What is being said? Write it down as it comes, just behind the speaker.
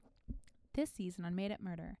This season on Made Up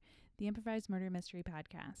Murder, the improvised murder mystery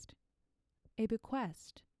podcast. A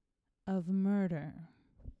bequest of murder.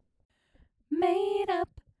 Made up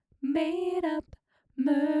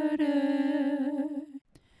murder.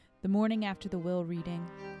 The morning after the will reading,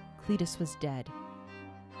 Cletus was dead.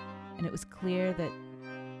 And it was clear that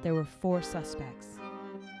there were 4 suspects,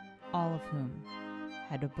 all of whom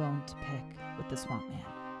had a bone to pick with the swamp man.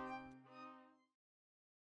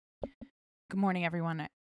 Good morning, everyone.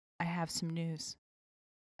 I have some news.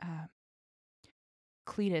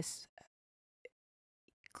 Cletus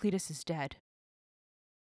is dead.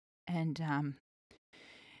 And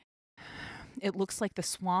it looks like the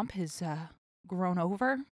swamp has grown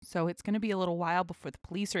over, so it's going to be a little while before the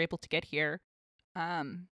police are able to get here.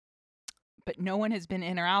 But no one has been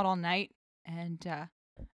in or out all night, and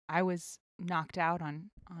I was knocked out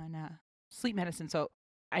on sleep medicine, so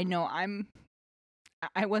I know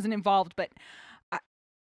I wasn't involved, but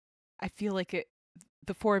I feel like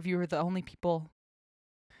the 4 of you are the only people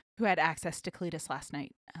who had access to Cletus last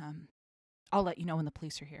night. I'll let you know when the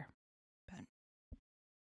police are here. But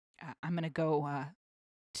I'm going to go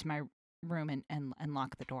to my room and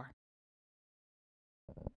lock the door.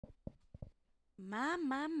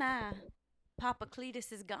 My. Papa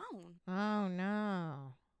Cletus is gone. Oh,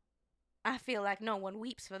 no. I feel like no one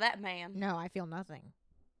weeps for that man. No, I feel nothing.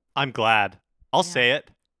 I'm glad. I'll Yeah. say it.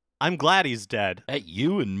 I'm glad he's dead. Hey,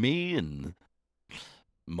 you and me and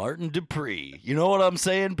Martin Dupree. You know what I'm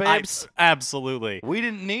saying, babes? Absolutely. We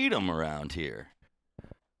didn't need him around here.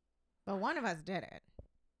 But one of us did it.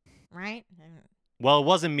 Right? Well, it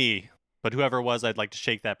wasn't me, but whoever it was, I'd like to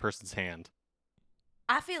shake that person's hand.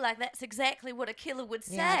 I feel like that's exactly what a killer would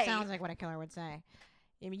say. Yeah, it sounds like what a killer would say.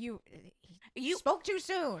 I mean, you spoke too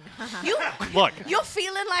soon. Look. You're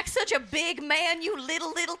feeling like such a big man, you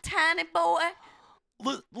little tiny boy.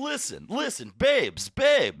 Listen,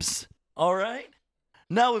 babes. All right?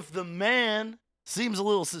 Now, if the man seems a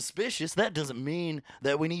little suspicious, that doesn't mean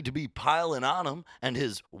that we need to be piling on him and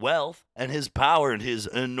his wealth and his power and his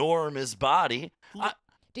enormous body.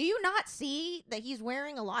 Do you not see that he's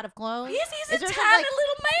wearing a lot of clothes? He's a Is there tiny some,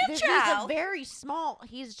 little man He's child. a very small.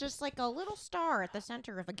 He's just like a little star at the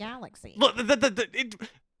center of a galaxy. Look,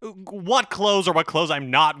 what clothes I'm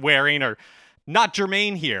not wearing are not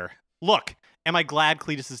germane here. Look, am I glad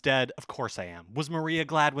Cletus is dead? Of course I am. Was Maria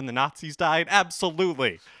glad when the Nazis died?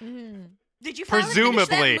 Absolutely. Mm. Did you finally Presumably,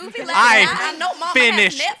 finish that movie last night? I I know Mama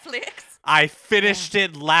finished- has Netflix. I finished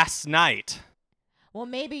it last night. Well,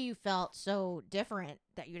 maybe you felt so different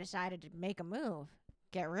that you decided to make a move,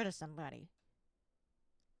 get rid of somebody.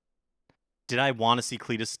 Did I want to see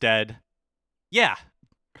Cletus dead? Yeah,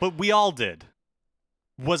 but we all did.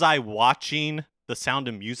 Was I watching The Sound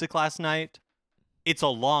of Music last night? It's a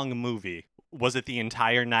long movie. Was it the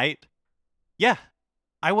entire night? Yeah,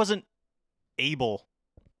 I wasn't able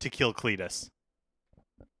to kill Cletus.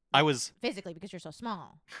 I was... Physically, because you're so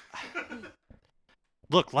small.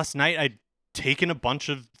 Look, last night I'd taken a bunch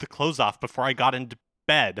of the clothes off before I got into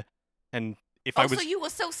bed, and if I was... So you were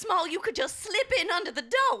so small you could just slip in under the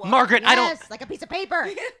door. Margaret, I don't... Yes, like a piece of paper.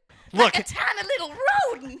 Look, Like a tiny little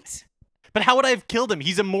rodent. but how would I have killed him?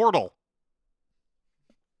 He's immortal.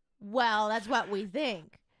 Well, that's what we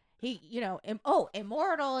think. He,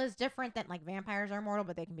 immortal is different than, like, vampires are immortal,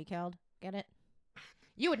 but they can be killed. Get it?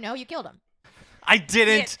 You would know. You killed him. I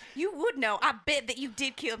didn't... Yes, you would know. I bet that you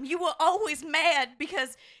did kill him. You were always mad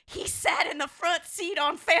because he sat in the front seat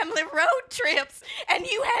on family road trips and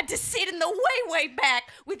you had to sit in the way back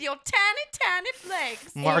with your tiny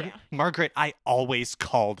legs. Margaret, I always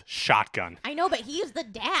called shotgun. I know, but he's the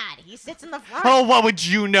dad. He sits in the front. Oh, what would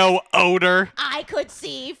you know, Odor? I could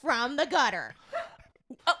see from the gutter.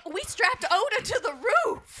 We strapped Oda to the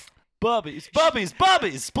roof.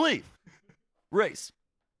 Bubbies, please. Race.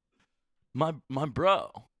 My bro.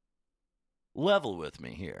 Level with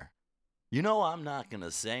me here. You know I'm not going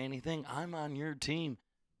to say anything. I'm on your team.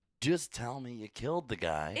 Just tell me you killed the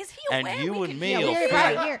guy. Is he and aware you we and can me hear will We're figure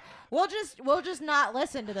right here. We'll just not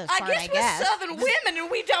listen to this I part, guess we're Southern women and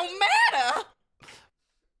we don't matter.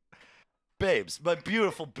 Babes, my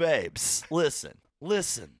beautiful babes. Listen.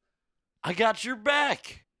 I got your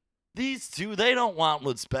back. These two, they don't want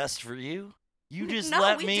what's best for you. You just No,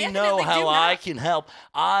 let we me know definitely how do I not. can help.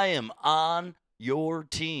 I am on your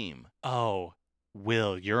team. Oh,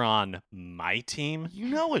 Will, you're on my team? You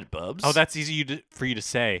know it, Bubs. Oh, that's easy for you to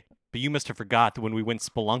say. But you must have forgot that when we went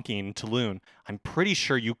spelunking in Tulum, I'm pretty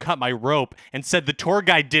sure you cut my rope and said the tour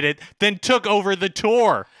guide did it, then took over the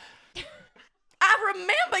tour. I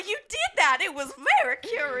remember you did that. It was very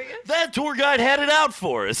curious. That tour guide had it out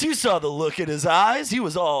for us. You saw the look in his eyes. He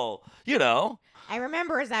was all, I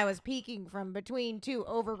remember as I was peeking from between two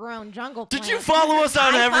overgrown jungle Did plants. you follow us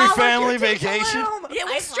on I every followed family you to vacation? Tulum. Yeah,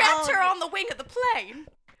 we I strapped her followed on the wing of the plane.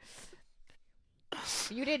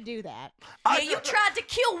 You did do that. Yeah, you tried to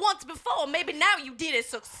kill once before. Maybe now you did it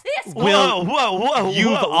successfully. Will, whoa,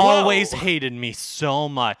 You've whoa. always hated me so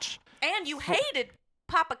much. And you hated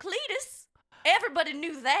Papa Cletus. Everybody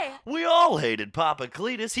knew that. We all hated Papa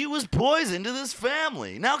Cletus. He was poison to this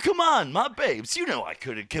family. Now, come on, my babes. You know I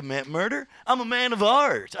couldn't commit murder. I'm a man of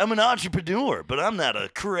art. I'm an entrepreneur, but I'm not a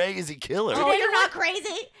crazy killer. Oh, you're not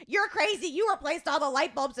crazy. You're crazy. You replaced all the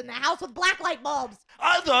light bulbs in the house with black light bulbs.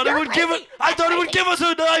 I thought it You're would give it. crazy. I thought it would Crazy. give us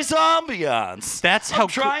a nice ambiance. That's how I'm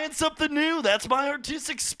trying something new. That's my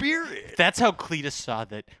artistic spirit. That's how Cletus saw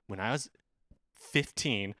that when I was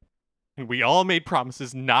 15, and we all made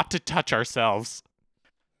promises not to touch ourselves.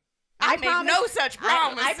 I made promise- no such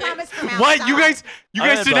promises. I promised from outside. What? You guys I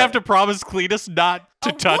didn't thought- have to promise Cletus not to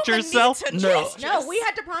A touch woman herself? needs a No. justice. No, we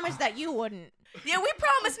had to promise that you wouldn't. Yeah, we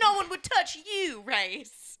promised no one would touch you,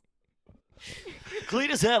 Race.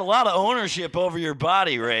 Cletus had a lot of ownership over your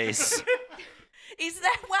body, Race. Is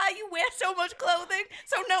that why you wear so much clothing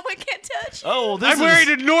so no one can touch you? Oh, this I'm is. wearing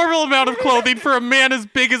a normal amount of clothing for a man as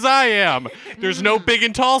big as I am. There's no big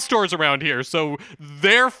and tall stores around here, so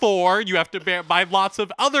therefore you have to buy lots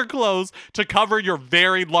of other clothes to cover your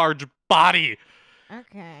very large body.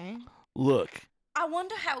 Okay. Look, I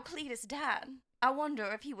wonder how Cletus died. I wonder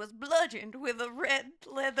if he was bludgeoned with a red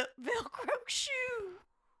leather Velcro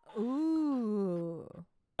shoe. Ooh.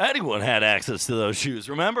 anyone had access to those shoes.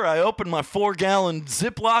 Remember, I opened my 4-gallon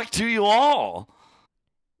Ziploc to you all.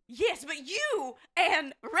 Yes, but you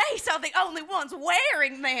and Race are the only ones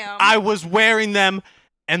wearing them. I was wearing them,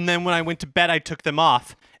 and then when I went to bed, I took them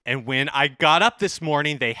off. And when I got up this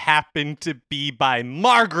morning, they happened to be by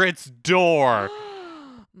Margaret's door.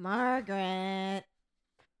 Margaret.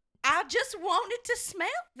 I just wanted to smell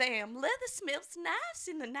them. Leather smells nice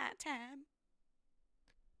in the nighttime.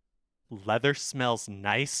 Leather smells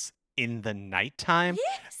nice in the nighttime?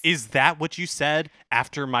 Yes. Is that what you said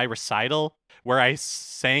after my recital where I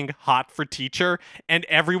sang Hot for Teacher and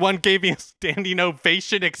everyone gave me a standing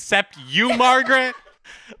ovation except you, Margaret?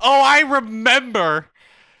 Oh, I remember.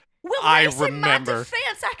 Well, I Race, in my remember.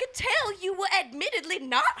 defense, I could tell you were admittedly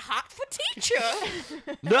not hot for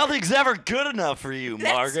teacher. Nothing's ever good enough for you,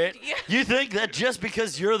 That's- Margaret. yeah. You think that just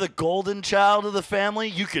because you're the golden child of the family,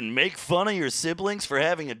 you can make fun of your siblings for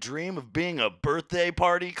having a dream of being a birthday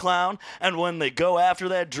party clown, and when they go after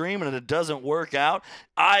that dream and it doesn't work out,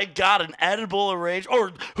 I got an edible arrangement,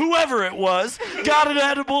 or whoever it was, got an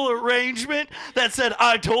edible arrangement that said,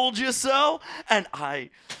 I told you so, and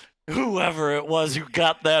whoever it was who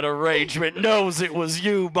got that arrangement knows it was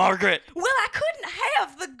you, Margaret. Well, I couldn't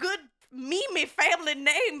have the good Mimi family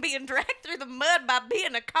name being dragged through the mud by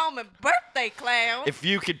being a common birthday clown. If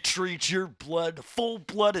you could treat your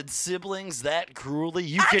full-blooded siblings that cruelly,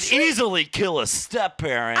 you I could treat- easily kill a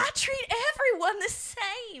step-parent. I treat everyone the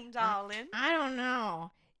same, darling. I don't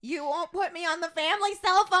know. You won't put me on the family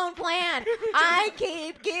cell phone plan. I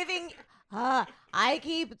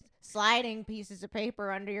keep sliding pieces of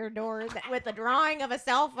paper under your door with a drawing of a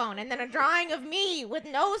cell phone and then a drawing of me with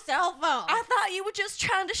no cell phone. I thought you were just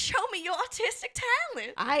trying to show me your artistic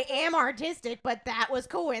talent. I am artistic, but that was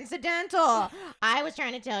coincidental. I was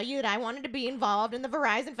trying to tell you that I wanted to be involved in the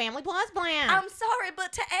Verizon Family Plus plan. I'm sorry,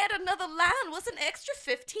 but to add another line was an extra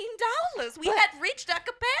 $15. We But- had reached our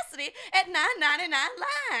capacity at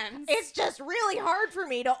 $9.99 lines. It's just really hard for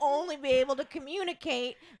me to only be able to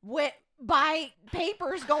communicate by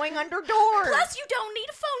papers going under doors. Plus, you don't need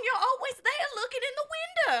a phone. You're always there looking in the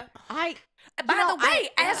window. By know, the way,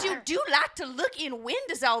 I- as you do like to look in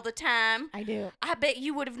windows all the time, I do. I bet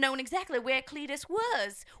you would have known exactly where Cletus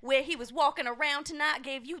was. Where he was walking around tonight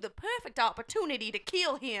gave you the perfect opportunity to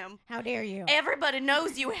kill him. How dare you? Everybody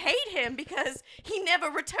knows you hate him because he never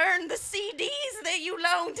returned the CDs that you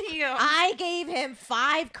loaned him. I gave him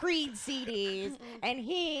 5 Creed CDs, and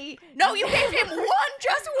he. No, you gave him one,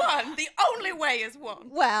 just one. The only way is one.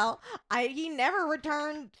 Well, he never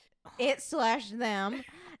returned it/them,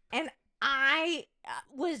 and I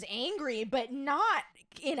was angry, but not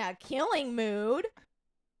in a killing mood.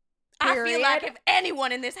 I feel like Period. if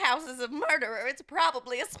anyone in this house is a murderer, it's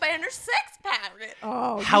probably a Spanish sex pirate.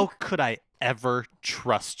 Oh, How could I ever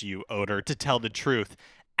trust you, Odor, to tell the truth?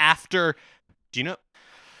 After, do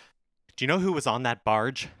you know who was on that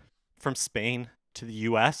barge from Spain to the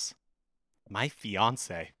U.S.? My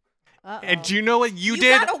fiance. And do you know what you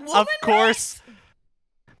did? got a woman, Of course.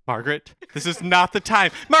 Margaret, this is not the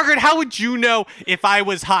time. Margaret, how would you know if I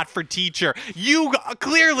was hot for teacher? You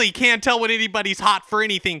clearly can't tell when anybody's hot for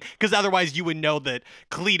anything, because otherwise you would know that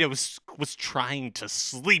Cletus was trying to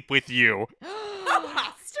sleep with you. Oh, my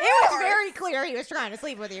It was stars. very clear he was trying to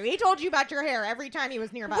sleep with you. He told you about your hair every time he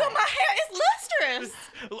was nearby. Well, my hair is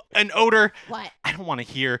lustrous. An odor. What? I don't want to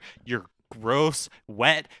hear your gross,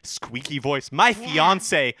 wet, squeaky voice. My Yeah.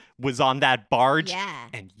 fiance was on that barge, Yeah.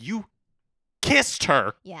 and you kissed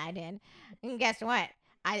her. Yeah, I did. And guess what?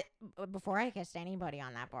 Before I kissed anybody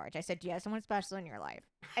on that barge, I said, "Do you have someone special in your life?"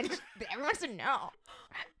 And everyone said no.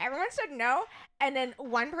 Everyone said no. And then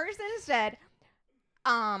one person said,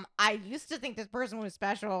 I used to think this person was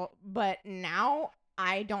special, but now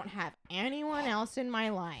I don't have anyone else in my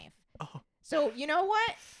life." Oh. So, you know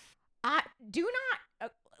what? I do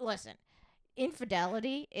not listen.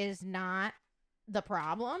 Infidelity is not the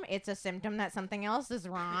problem. It's a symptom that something else is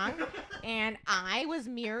wrong. And I was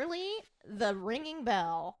merely the ringing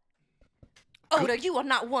bell. Oda, you are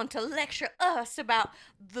not one to lecture us about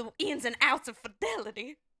the ins and outs of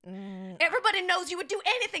fidelity. Everybody knows you would do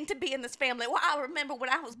anything to be in this family. Well, I remember when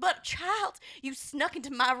I was but a child, you snuck into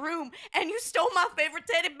my room and you stole my favorite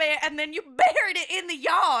teddy bear and then you buried it in the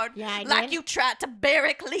yard. Yeah, I like did. you tried to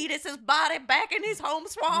bury Cletus's body back in his home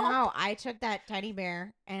swamp. No, I took that teddy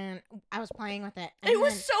bear and I was playing with it. It and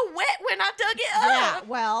was then- so wet when I dug it Yeah, up.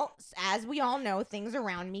 well, as we all know, things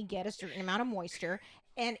around me get a certain amount of moisture,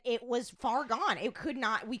 and it was far gone. We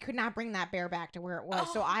could not bring that bear back to where it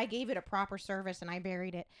was. So Oh. I gave it a proper service and I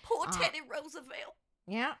buried it. Poor Teddy Roosevelt.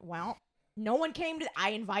 Yeah, well, no one came to. I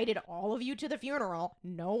invited all of you to the funeral.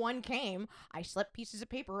 No one came. I slipped pieces of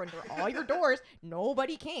paper under all your doors.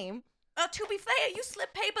 Nobody came. To be fair, you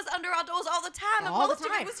slip papers under our doors all the time, and All the most of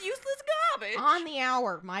time. it was useless garbage. On the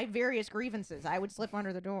hour, my various grievances, I would slip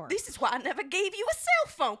under the door. This is why I never gave you a cell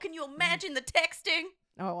phone. Can you imagine the texting?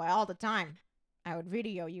 Oh, all the time. I would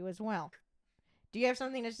video you as well. Do you have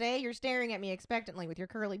something to say? You're staring at me expectantly with your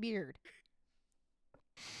curly beard.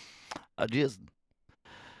 I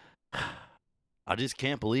just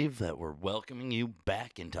can't believe that we're welcoming you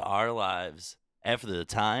back into our lives after the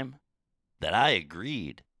time that I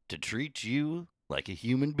agreed to treat you like a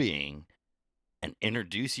human being and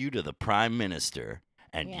introduce you to the Prime Minister.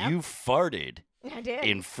 And Yep. you farted I did.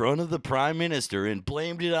 in front of the Prime Minister and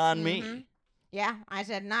blamed it on me. Mhm. Yeah, I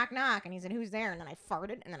said knock knock, and he said who's there, and then I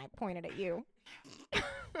farted, and then I pointed at you.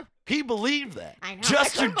 He believed that. I know. I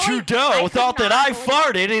Justin couldn't believe- Trudeau I could thought that not I believe-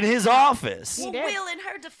 farted in his office. He Well, did. Will, in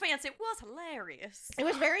her defense, it was hilarious. It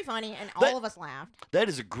was very funny, and That- all of us laughed. That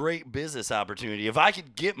is a great business opportunity. If I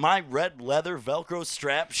could get my red leather Velcro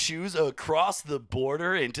strap shoes across the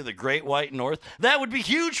border into the Great White North, that would be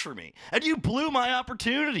huge for me. And you blew my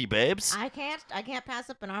opportunity, babes. I can't pass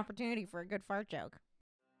up an opportunity for a good fart joke.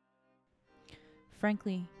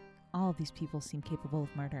 Frankly, all of these people seem capable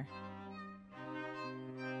of murder.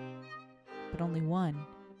 But only one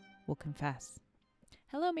will confess.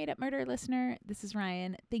 Hello, Made Up Murder listener. This is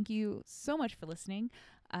Ryan. Thank you so much for listening.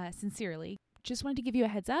 Sincerely. Just wanted to give you a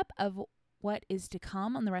heads up of what is to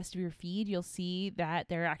come on the rest of your feed. You'll see that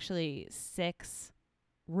there are actually 6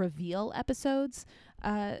 reveal episodes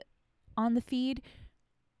on the feed.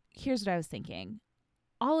 Here's what I was thinking.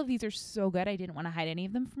 All of these are so good, I didn't want to hide any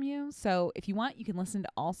of them from you. So if you want, you can listen to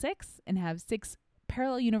all 6 and have 6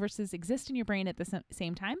 parallel universes exist in your brain at the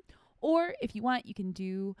same time. Or if you want, you can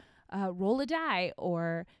do roll a die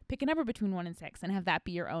or pick a number between 1 and 6 and have that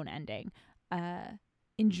be your own ending.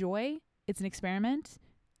 Enjoy. It's an experiment.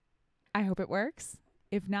 I hope it works.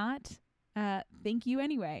 If not, thank you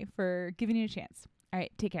anyway for giving it a chance. All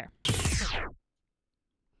right, take care.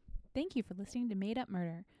 Thank you for listening to Made Up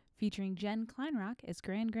Murder, featuring Jen Kleinrock as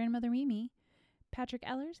Grandmother Mimi, Patrick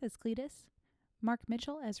Ellers as Cletus, Mark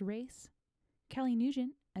Mitchell as Race, Kelly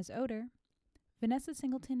Nugent as Odor, Vanessa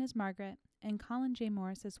Singleton as Margaret, and Colin J.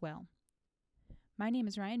 Morris as Will. My name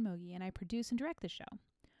is Ryan Mogi, and I produce and direct the show.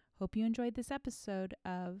 Hope you enjoyed this episode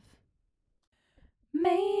of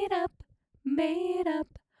Made Up Murder.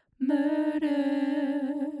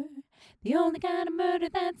 The only kind of murder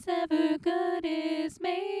that's ever good is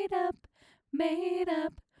made up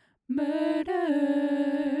murder.